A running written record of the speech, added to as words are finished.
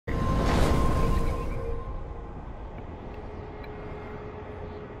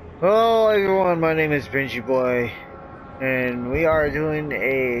Hello everyone, my name is Benji Boy, and we are doing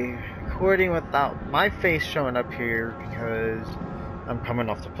a recording without my face showing up here because I'm coming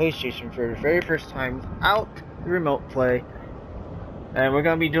off the PlayStation for the very first time without the remote play. And we're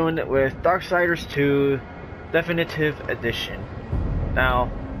going to be doing it with Darksiders 2 Definitive Edition.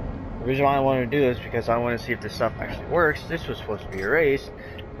 Now, the reason why I want to do this is because I want to see if this stuff actually works. This was supposed to be a race,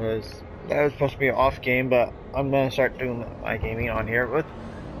 because that was supposed to be an off game, but I'm going to start doing my gaming on here with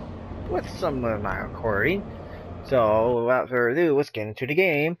some of my recording. So without further ado, let's get into the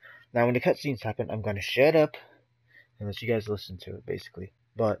game. Now when the cutscenes happen, I'm gonna shut up and let you guys listen to it basically.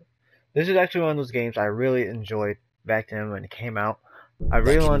 But this is actually one of those games I really enjoyed back then when it came out. There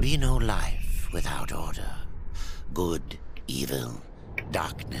can be no life without order. Good, evil,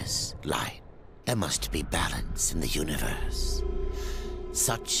 darkness, light. There must be balance in the universe.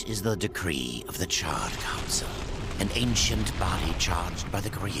 Such is the decree of the Charred Council. An ancient body charged by the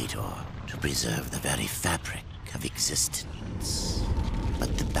Creator to preserve the very fabric of existence.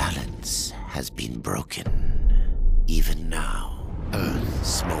 But the balance has been broken. Even now, Earth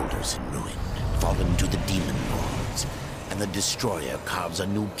smolders in ruin, fallen to the demon lords, and the Destroyer carves a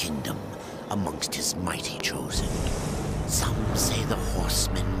new kingdom amongst his mighty chosen. Some say the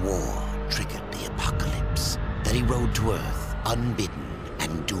Horseman War triggered the apocalypse, that he rode to Earth unbidden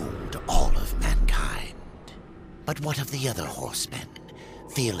and doomed all of mankind. But what of the other horsemen,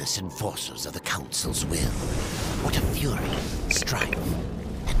 fearless enforcers of the Council's will? What of fury, strife,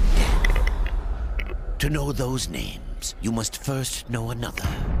 and death? To know those names, you must first know another.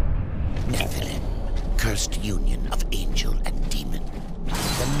 Nephilim, cursed union of angel and demon.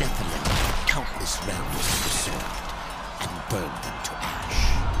 The Nephilim, countless realms pursued and burned them to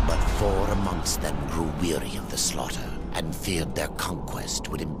ash. But 4 amongst them grew weary of the slaughter and feared their conquest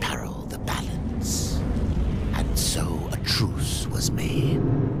would imperil the balance. And so a truce was made.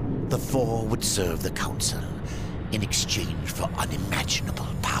 The 4 would serve the Council in exchange for unimaginable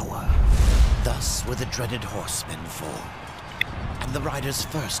power. Thus were the dreaded horsemen formed, and the riders'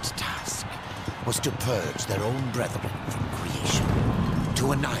 first task was to purge their own brethren from creation,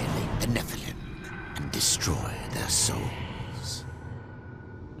 to annihilate the Nephilim and destroy their souls.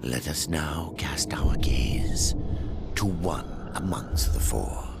 Let us now cast our gaze to one amongst the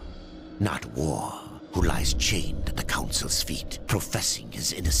 4, not War, who lies chained at the Council's feet, professing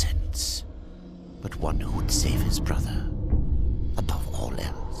his innocence, but one who would save his brother above all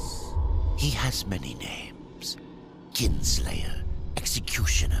else. He has many names: Kinslayer,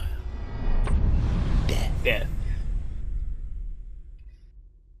 Executioner, Death.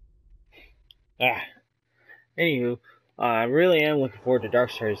 Anywho, I really am looking forward to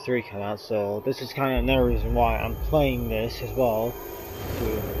Darksiders 3 come out, so this is kind of another reason why I'm playing this as well,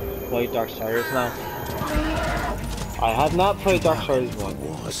 to play Darksiders. Now, I have not played Darksiders 1.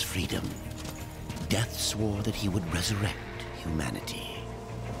 War's freedom. Death swore that he would resurrect humanity.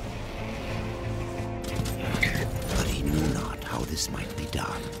 But he knew not how this might be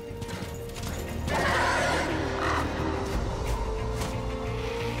done.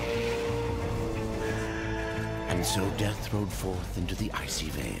 And so Death rode forth into the icy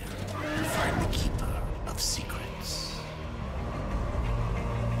veil to find the Keeper of Secrets.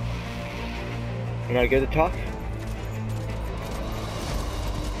 Can I get a talk?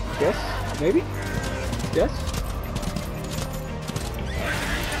 Yes? Maybe? Yes?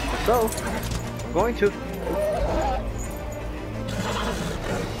 So, I'm going to.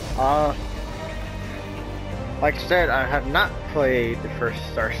 Like I said, I have not played the first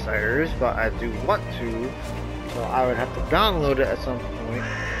Darksiders, but I do want to, so I would have to download it at some point,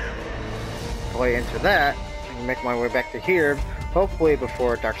 play into that, and make my way back to here, hopefully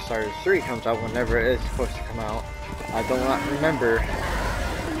before Darksiders 3 comes out, whenever it is supposed to come out. I do not remember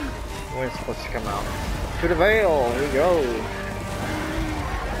when it's supposed to come out. To the Veil, here we go.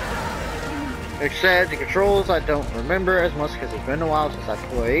 Except the controls I don't remember as much because it's been a while since I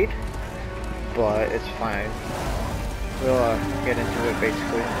played, but it's fine. We'll get into it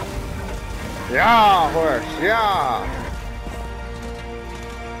basically. Yeah, horse, yeah!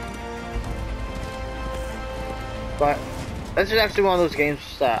 But this is actually one of those games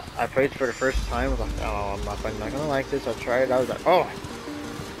that I played for the first time. I was like, oh, I'm not gonna like this. I tried it. I was like, oh,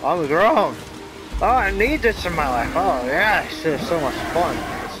 I was wrong. Oh, I need this in my life. Oh, yeah, it's so much fun.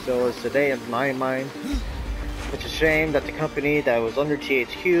 It still is today in my mind. It's a shame that the company that was under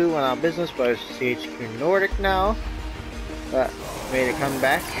THQ went out of business, but it's THQ Nordic now. That made it come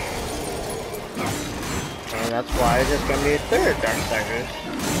back. And that's why there's gonna be a third Darksiders.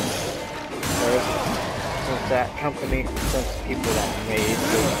 Since that company, since the people that made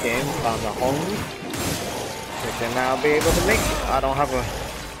this game found a home, they can now be able to make it. I don't have a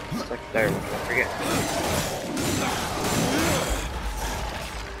It's like there, don't forget.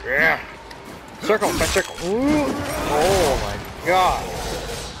 Yeah! Circle, my circle! Ooh. Oh my god!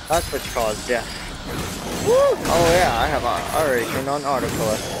 That's what you call a death. Woo. Oh yeah, I have already turned on auto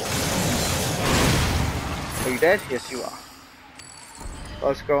collect. Are you dead? Yes, you are.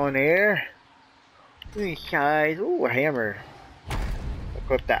 Let's go in here. Guys, ooh, a hammer.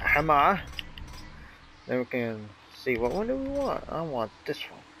 Equip that hammer. Then we can see what one do we want. I want this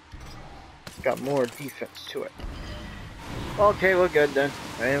one. It's got more defense to it. Okay, we're good then.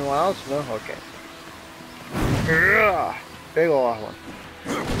 Anyone else? No? Okay. Big ol' one.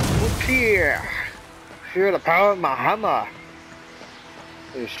 Look here. Feel the power of my hammer.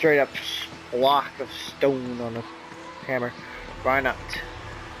 There's a straight up block of stone on the hammer. Grind out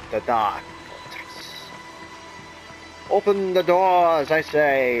the dark. Open the doors, I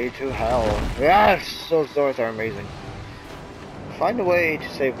say, to hell. Yes, those doors are amazing. Find a way to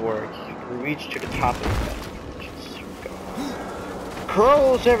save work. We reach to the top of the go.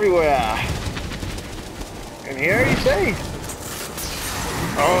 Crows everywhere. And here you say?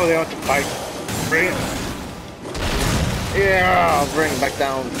 Oh, they want to fight. Bring it. Yeah, I'll bring it back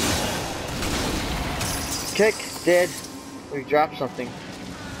down. Kick, dead. We dropped something.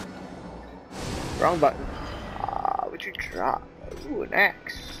 Wrong button. What'd you drop? Ooh, an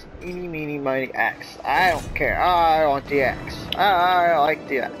axe. Eeny, meeny, miny axe. I don't care. I want the axe. I like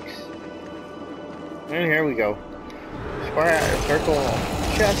the axe. And here we go. Square, circle,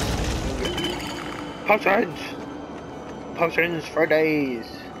 chest. Potions! Potions for days.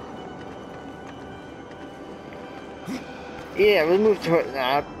 Yeah, we'll move to it.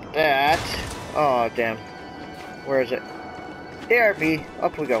 Not that. Oh, damn. Where is it? Therapy.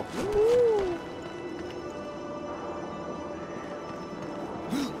 Up we go.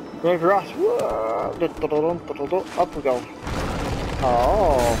 There's Ross. Up we go.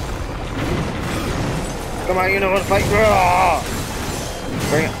 Oh. Come on, you know what to fight.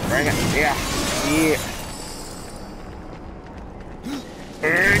 Bring it, bring it. Yeah. Yeah.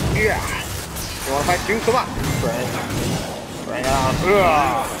 Yeah. You wanna fight too? Come on. Bring it on.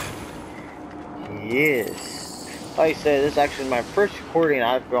 Yes. Like I said, this is actually my first recording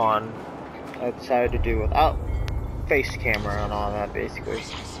I decided to do without face camera and all that, basically.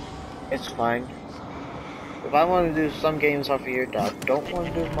 It's fine. If I want to do some games off of here that I don't want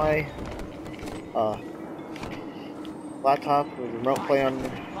to do my laptop with remote play on,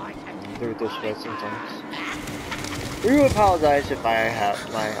 do it this way sometimes. We do apologize if I have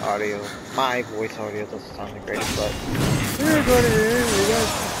my audio, my voice audio doesn't sound the greatest, but here's what it is. We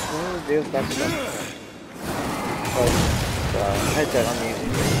gotta deal with that stuff. But the headset I'm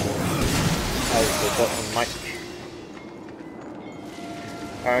using has the button mic.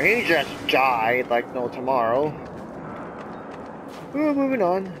 He just died like no tomorrow. Moving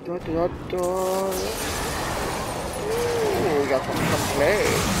on. Ooh, we got something to play.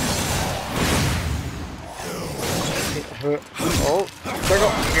 Oh,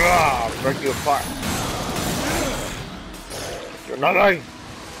 circle. Break you apart. You're nothing.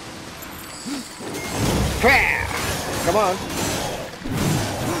 Come on.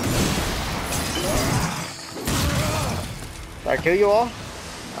 Did I kill you all?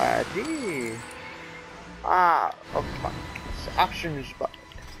 I did. Oh fuck. It's the options button.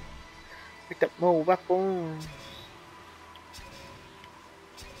 Picked up more weapons.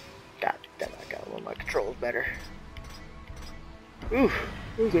 God damn, I got one of my controls better. Ooh,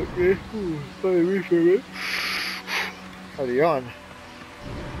 what's up, man? Ooh, funny me for a minute. How's it on?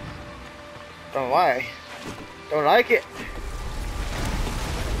 Don't know why. Don't like it.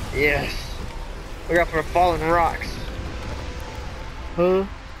 Yes. Look out for the fallen rocks. Huh?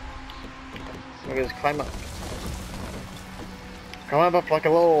 Look at this, climb up. Climb up like a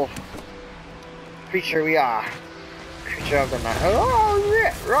little creature we are. Creature of the night. Oh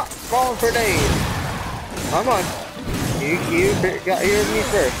shit! Rocks falling for days. Come on. You got here with me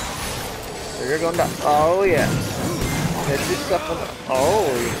first. So you're going down. Oh yeah. Get your stuff on the. Oh,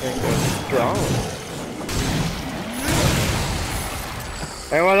 you think that's strong.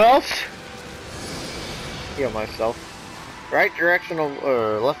 Anyone else? Heal myself. Right directional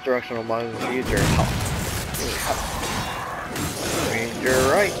or left directional buttons use your health. Means you're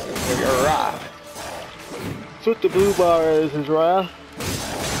right, or you're right. That's what the blue bar is right?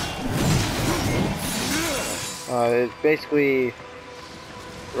 It's basically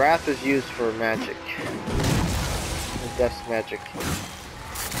wrath is used for magic. Death magic.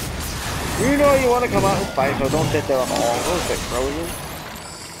 You know you want to come out and fight, so don't sit there like, oh, don't get frozen.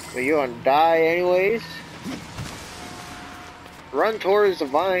 But you're gonna die anyways. Run towards the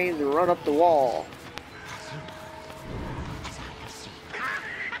vines and run up the wall.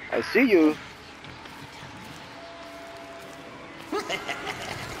 I see you.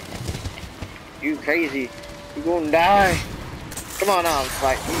 You crazy. You gonna die. Come on now,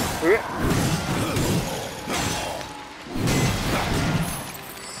 fight.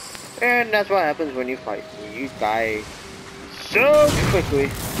 And that's what happens when you fight. You die so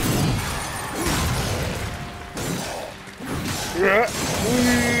quickly. Yeah.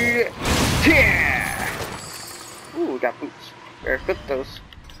 Ooh, we got boots. Better equip those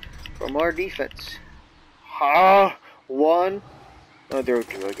for more defense. Ha! One. No, there are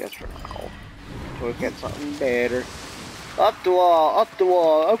two, I guess, for now. We'll get something better. Up the wall, up the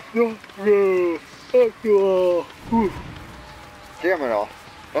wall, up the wall, up the wall. Whew. Damn it all.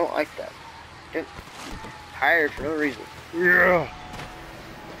 Don't like that. Get tired for no reason. Yeah.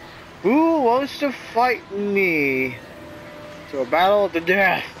 Who wants to fight me? To a battle to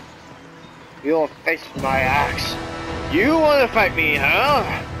death. You'll face my axe. You want to fight me, huh?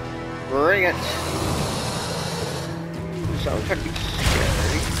 Bring it. Sounds pretty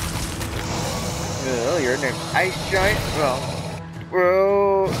scary. Oh, you're an ice giant?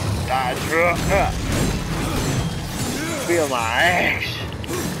 Well, dodge. Feel my axe.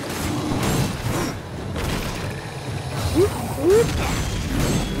 Whoop, whoop.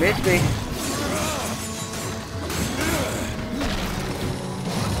 Missed me.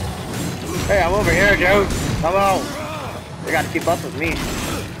 Hey, I'm over here, dude. Come on. You gotta keep up with me.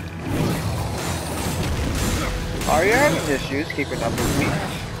 Are you having issues keeping up with me?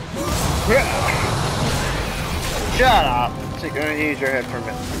 Shut up. So you're gonna use your head for a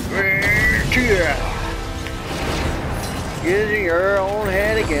minute. Using your own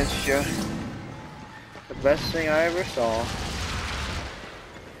head against you. The best thing I ever saw.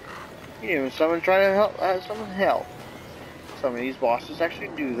 You know, someone try to help, someone help. Some of these bosses actually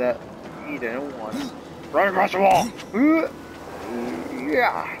do that. He didn't want it. Run across the wall!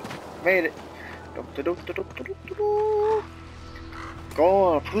 Yeah! Made it. Go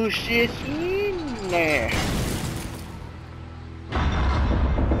on, push this in there.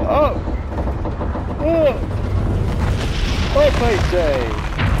 Oh! Oh! What I say?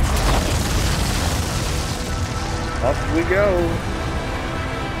 Up we go.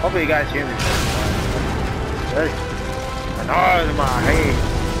 Hopefully you guys hear me. Hey! An arm in my head.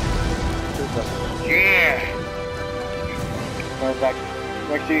 Yeah! Back.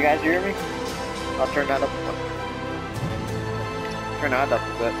 Make sure you guys hear me. I'll turn that up. Turn that up a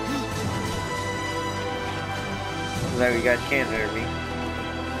bit. So that you guys can hear me.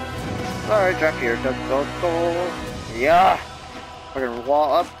 Alright, drop here. Go. Yeah! Fucking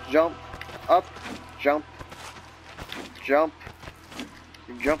wall up, jump, jump.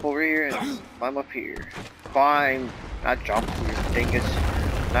 You jump over here and climb up here. Climb, not jump, you dingus.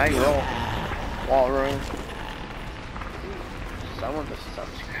 Now you roll. Wall room. Someone just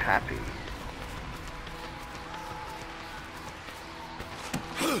sounds happy.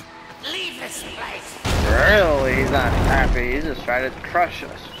 Leave this place. Really, he's not happy. He's just trying to crush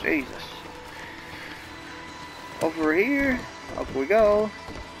us. Jesus. Over here. Up we go.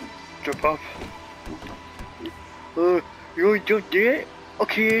 Jump up. You want to jump there?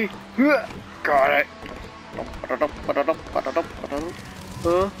 Okay. Got it.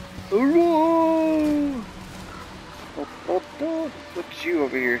 Look at you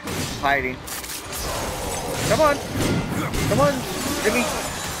over here, hiding. Come on, Jimmy.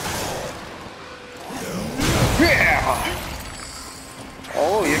 Yeah.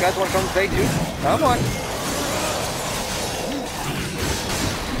 Oh, you guys want to come play too? Come on.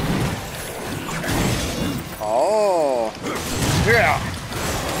 Oh, yeah.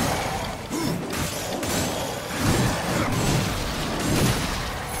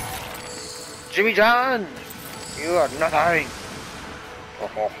 Jimmy John, you are nothing.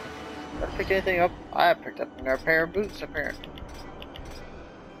 Oh, did I pick anything up? I picked up a pair of boots, apparently.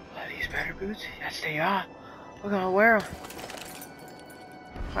 Are these better boots? Yes, they are. We're gonna wear them.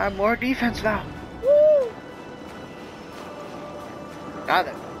 I have more defense now. Woo! Now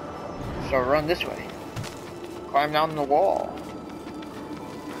then, so run this way. Climb down the wall.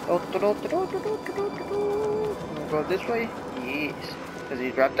 Go this way? Yes. Because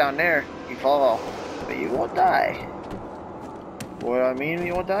you drop down there, you fall, but you won't die. What do I mean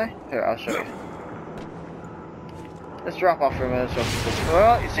you won't die? Here, I'll show you. Let's drop off for a minute. So,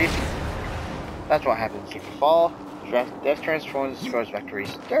 well, you see, that's what happens. If you fall, death transforms, goes back to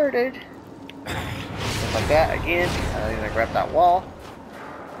restarted. Just like that again. I'm gonna grab that wall.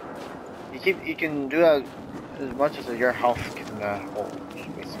 You can do that as much as your health can hold.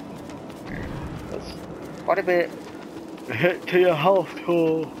 Basically, that's quite a bit. To your health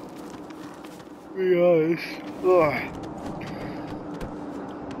tool. Yes. Ugh.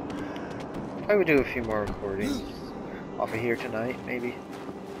 I would do a few more recordings off of here tonight, maybe.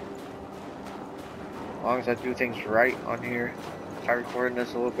 As long as I do things right on here. I started recording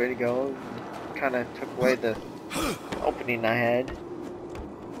this a little bit ago. Kind of took away the opening I had.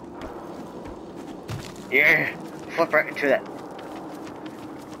 Yeah! Flip right into that.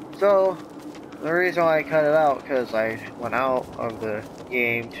 So, the reason why I cut it out, because I went out of the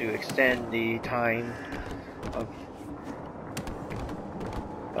game to extend the time of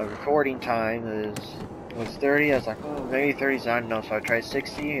recording time was 30. I was like, oh, maybe 30 is not enough, so I tried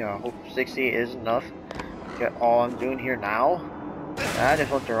 60. I hope 60 is enough to get all I'm doing here now. I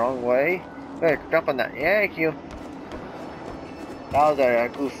just went the wrong way. Better jump on that. Yeah, thank you. That was a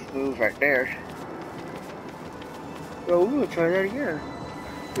goof move right there. So we'll try that again.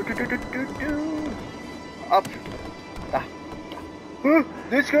 Up. Ah.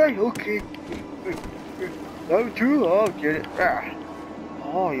 This guy? Okay. That too? I'll get it. Ah.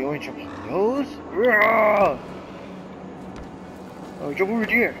 Oh, you want to jump on those? Ah. Oh, jump over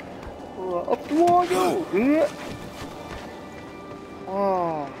here. Up the wall, go.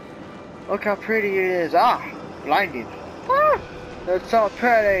 Oh, look how pretty it is. Ah, blinding. Ah, that's so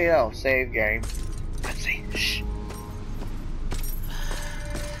pretty. Oh, save game. Let's see. Shh.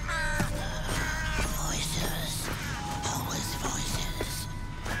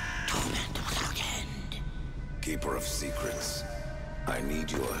 Keeper of secrets, I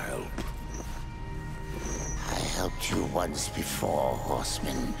need your help. I helped you once before,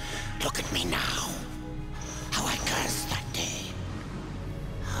 horseman. Look at me now. How I cursed that day.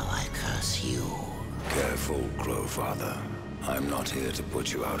 How I curse you. Careful, Crowfather. I'm not here to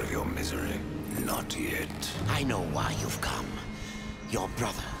put you out of your misery. Not yet. I know why you've come. Your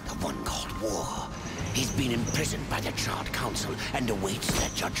brother, the one called War, he's been imprisoned by the Charred Council and awaits their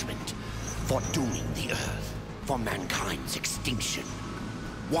judgment for dooming the Earth, for mankind's extinction.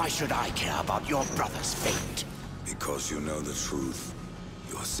 Why should I care about your brother's fate? Because you know the truth.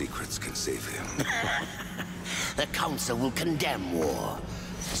 Your secrets can save him. The Council will condemn War.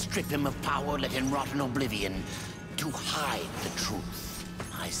 Strip him of power, let him rot in oblivion. To hide the truth.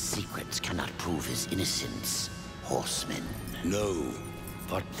 My secrets cannot prove his innocence, horseman. No,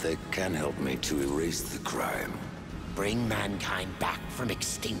 but they can help me to erase the crime. Bring mankind back from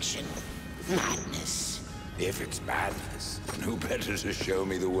extinction. Madness. If it's madness, then who better to show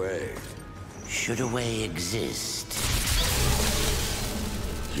me the way? Should a way exist,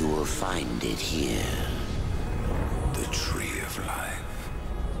 you will find it here. The Tree of Life.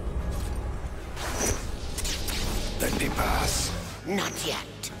 Let me pass. Not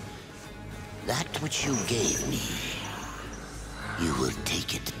yet. That which you gave me, you will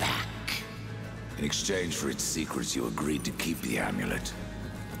take it back. In exchange for its secrets, you agreed to keep the amulet.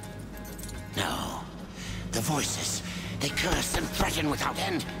 No. The voices, they curse and threaten without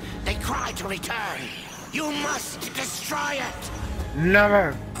end. They cry to return. You must destroy it!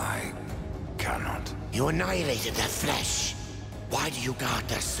 Never! I cannot. You annihilated their flesh. Why do you guard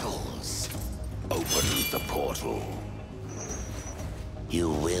their souls? Open the portal. You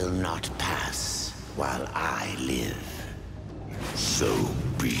will not pass while I live. So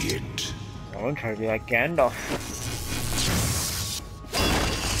be it. I want to try to be like Gandalf.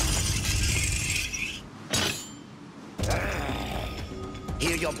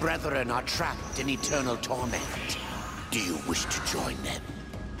 Here your brethren are trapped in eternal torment. Do you wish to join them?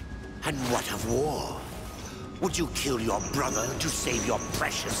 And what of War? Would you kill your brother to save your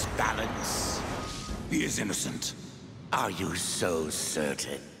precious balance? He is innocent. Are you so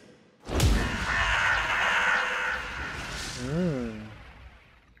certain?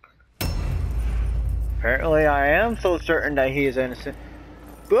 Apparently I am so certain that he is innocent.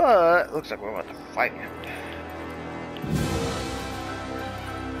 But looks like we're about to fight him.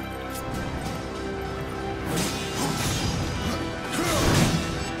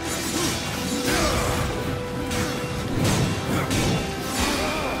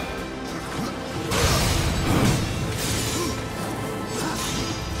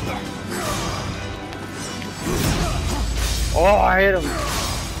 Oh, I hit him.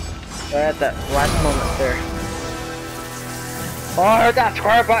 Right at that last moment there. Oh, I hit that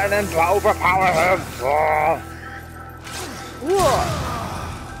square button and to overpower him. Oh.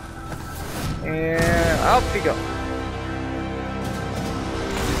 And up we go.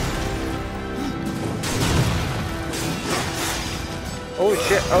 Oh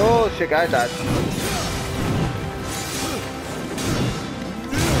shit, guy died.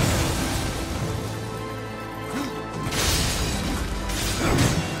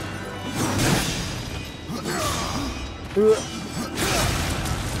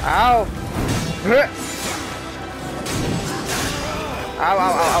 Ow! Ow, ow,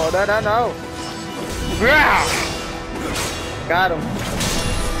 ow, ow, no, no, no! Yeah! Got him.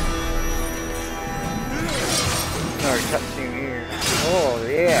 Another cutscene here. Oh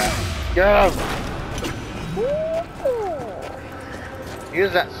yeah. Get him!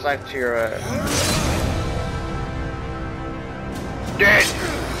 Use that scythe to your dead!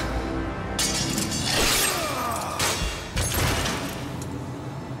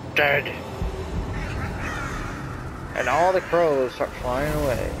 Dead. And all the crows start flying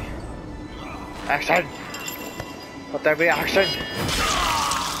away. Action! Let there be action!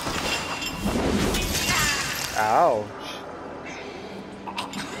 Ouch.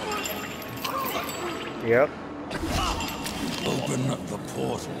 Yep. Open the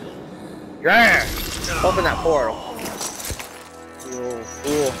portal. Yeah! Open that portal. You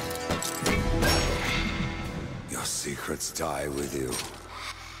fool. Your secrets die with you.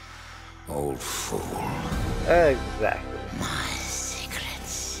 Old fool. Exactly. My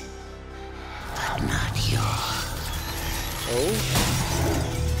secrets, but not yours. Oh.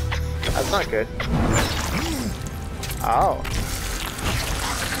 That's not good. Oh.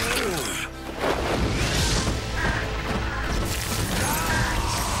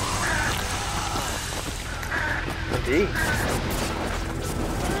 Indeed.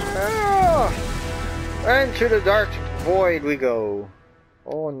 Oh. Into the dark void we go.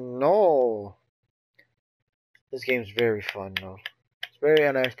 Oh no. This game's very fun though. It's very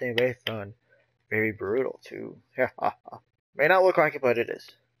interesting, very fun. Very brutal too. May not look like it, but it is.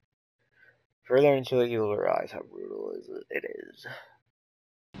 Further into it, you'll realize how brutal it is.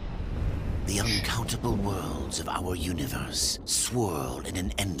 The uncountable worlds of our universe swirl in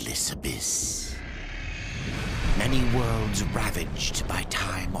an endless abyss. Many worlds ravaged by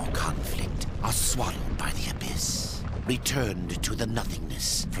time or conflict are swallowed by the abyss, returned to the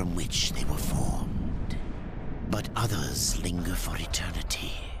nothingness from which they were formed. But others linger for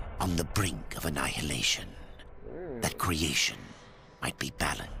eternity, on the brink of annihilation, that creation might be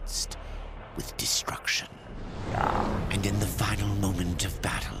balanced with destruction. And in the final moment of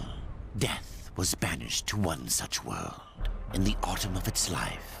battle, death was banished to one such world, in the autumn of its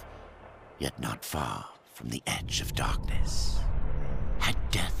life, yet not far from the edge of darkness. Had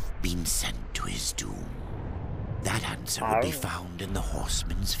death been sent to his doom, that answer would be found in the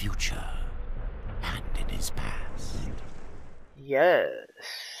horseman's future, and in his past. Yes.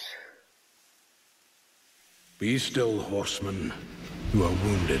 Be still, horseman. You are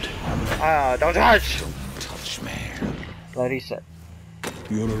wounded. Don't touch! Don't touch me. What he said.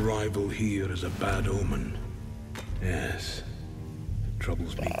 Your arrival here is a bad omen. Yes. It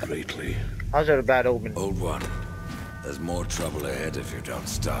troubles me greatly. How's that a bad omen? Old one, there's more trouble ahead if you don't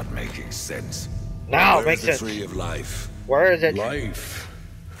start making sense. Now, Where make is the sense. tree of life? Where is it? Life.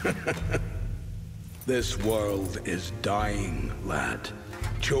 This world is dying, lad.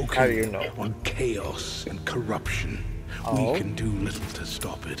 Choking How do you know? on chaos and corruption. Oh. We can do little to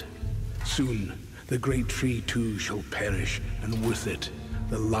stop it. Soon, the great tree too shall perish, and with it,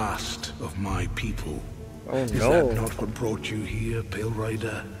 the last of my people. Oh Is no. that not what brought you here, Pale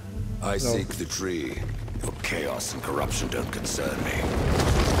Rider? I seek the tree. Your chaos and corruption don't concern me.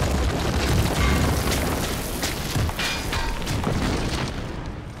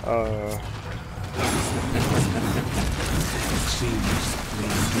 It seems they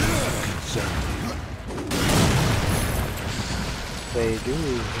do concern you. They do.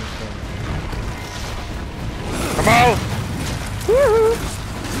 Come on! Woohoo!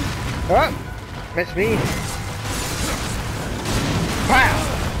 Oh! Miss me. Wow!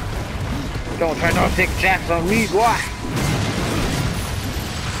 Don't try no big jacks on me, boy!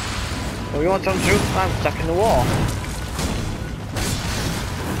 Oh, you want some truth? I'm stuck in the wall.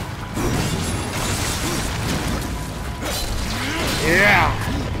 Yeah!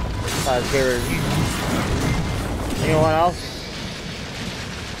 That's very easy. Anyone else?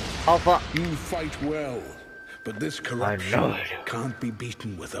 Alpha. You fight well, but this I corruption know it. can't be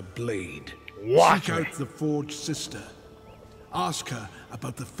beaten with a blade. Watch Seek me. out the Forged Sister. Ask her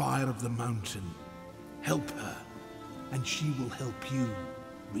about the fire of the mountain. Help her, and she will help you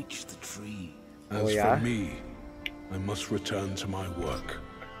reach the tree. As Oh, yeah? for me, I must return to my work.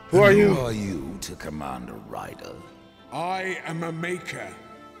 Who are Who you? are you to command a rider? I am a maker,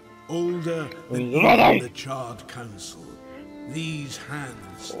 older than Brother. even the Charred Council. These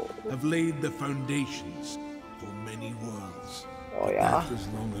hands have laid the foundations for many worlds. Oh But yeah? that was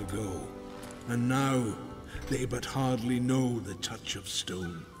long ago, and now they but hardly know the touch of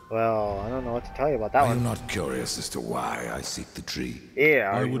stone. Well, I don't know what to tell you about that Are you one. not curious as to why I seek the tree? Yeah,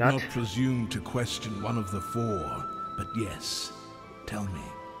 I are you would not? not presume to question one of the four, but yes, tell me.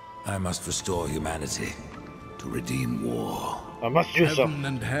 I must restore humanity to redeem war. I must do so. Heaven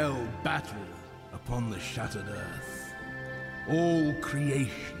and hell battle, upon the shattered earth. All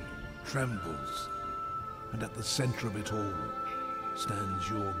creation trembles, and at the center of it all stands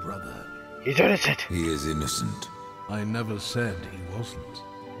your brother. He's innocent. He is innocent. I never said he wasn't.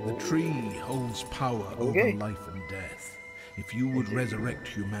 The tree holds power over life and death. If you would resurrect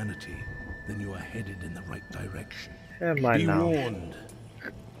humanity, then you are headed in the right direction. Be warned.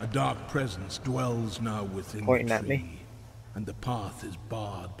 A dark presence dwells now within the tree, at me. and the path is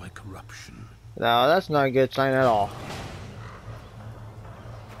barred by corruption. No, that's not a good sign at all.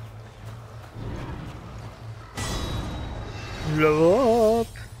 Level up.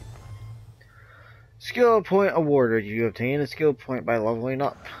 Skill point awarded. You obtain a skill point by leveling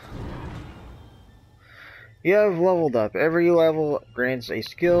up. You have leveled up. Every level grants a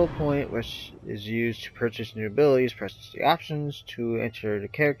skill point, which is used to purchase new abilities. Press the options to enter the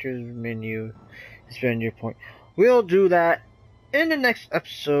character's menu to spend your point. We'll do that in the next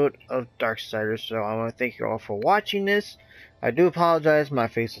episode of Darksiders. So I want to thank you all for watching this. I do apologize, my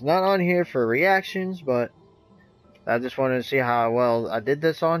face is not on here for reactions, but I just wanted to see how well I did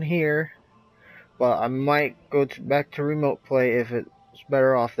this on here. But I might go back to remote play if it's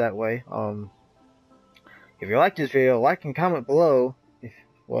better off that way. If you like this video, like and comment below.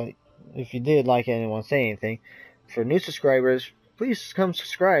 If you did like it and want to say anything. For new subscribers, please come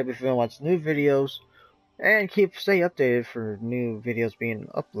subscribe if you want to watch new videos. And stay updated for new videos being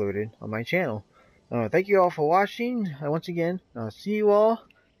uploaded on my channel. Thank you all for watching. Once again, I'll see you all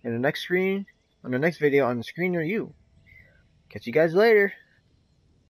in the next video on the screen near you. Catch you guys later.